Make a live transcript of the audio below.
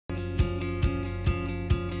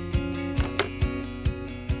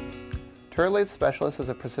Lathe Specialist is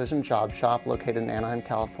a precision job shop located in Anaheim,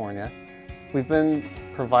 California. We've been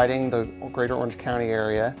providing the greater Orange County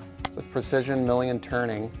area with precision milling and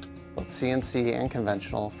turning, both CNC and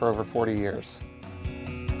conventional, for over 40 years.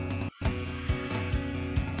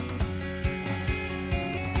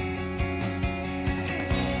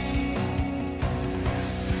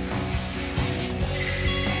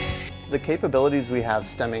 The capabilities we have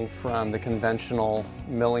stemming from the conventional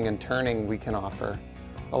milling and turning we can offer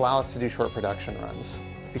allow us to do short production runs.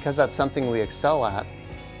 Because that's something we excel at,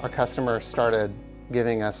 our customers started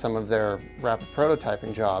giving us some of their rapid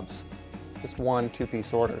prototyping jobs, just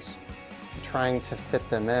 1-2-piece orders. Trying to fit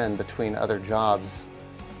them in between other jobs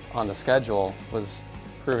on the schedule was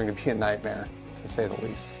proving to be a nightmare, to say the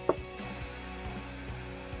least.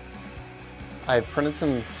 I printed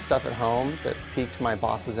some stuff at home that piqued my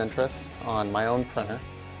boss's interest on my own printer,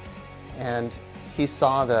 and he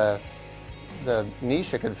saw the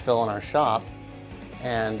niche it could fill in our shop,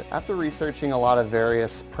 and after researching a lot of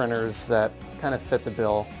various printers that kind of fit the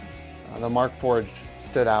bill, the Markforged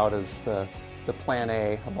stood out as the plan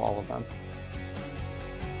A of all of them.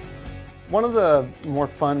 One of the more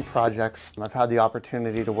fun projects I've had the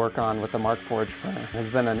opportunity to work on with the Markforged printer has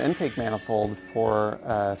been an intake manifold for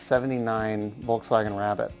a '79 Volkswagen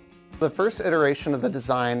Rabbit. The first iteration of the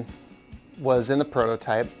design was in the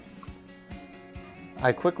prototype.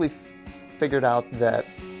 I quickly figured out that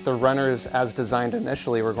the runners as designed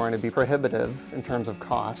initially were going to be prohibitive in terms of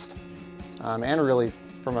cost, and really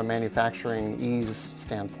from a manufacturing ease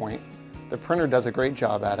standpoint. The printer does a great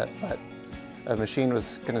job at it, but a machine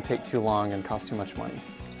was going to take too long and cost too much money.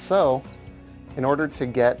 So, in order to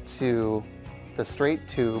get to the straight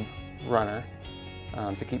tube runner,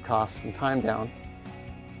 to keep costs and time down,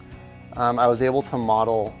 I was able to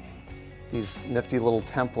model these nifty little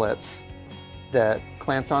templates that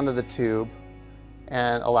clamped onto the tube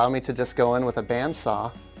and allowed me to just go in with a bandsaw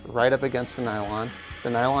right up against the nylon. The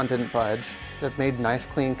nylon didn't budge. It made nice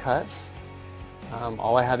clean cuts.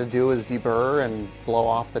 All I had to do was deburr and blow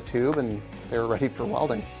off the tube, and they were ready for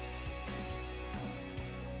welding.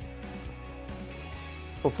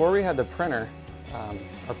 Before we had the printer,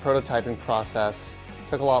 our prototyping process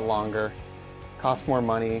took a lot longer, cost more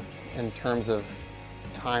money in terms of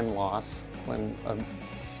time loss when a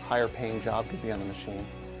higher paying job could be on the machine.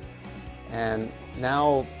 And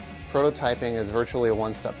now prototyping is virtually a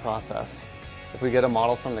one-step process. If we get a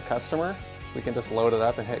model from the customer, we can just load it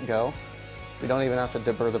up and hit go. We don't even have to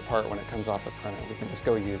deburr the part when it comes off the printer. We can just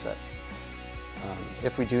go use it.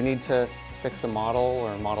 If we do need to fix a model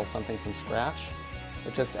or model something from scratch,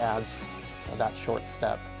 it just adds that short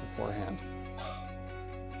step beforehand.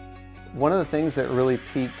 One of the things that really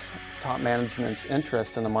piqued top management's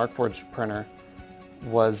interest in the Markforged printer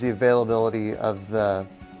was the availability of the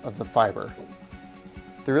fiber.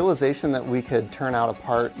 The realization that we could turn out a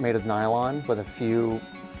part made of nylon with a few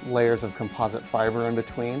layers of composite fiber in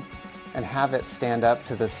between and have it stand up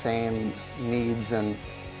to the same needs and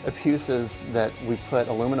abuses that we put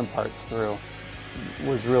aluminum parts through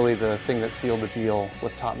was really the thing that sealed the deal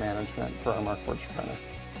with top management for our Markforged printer.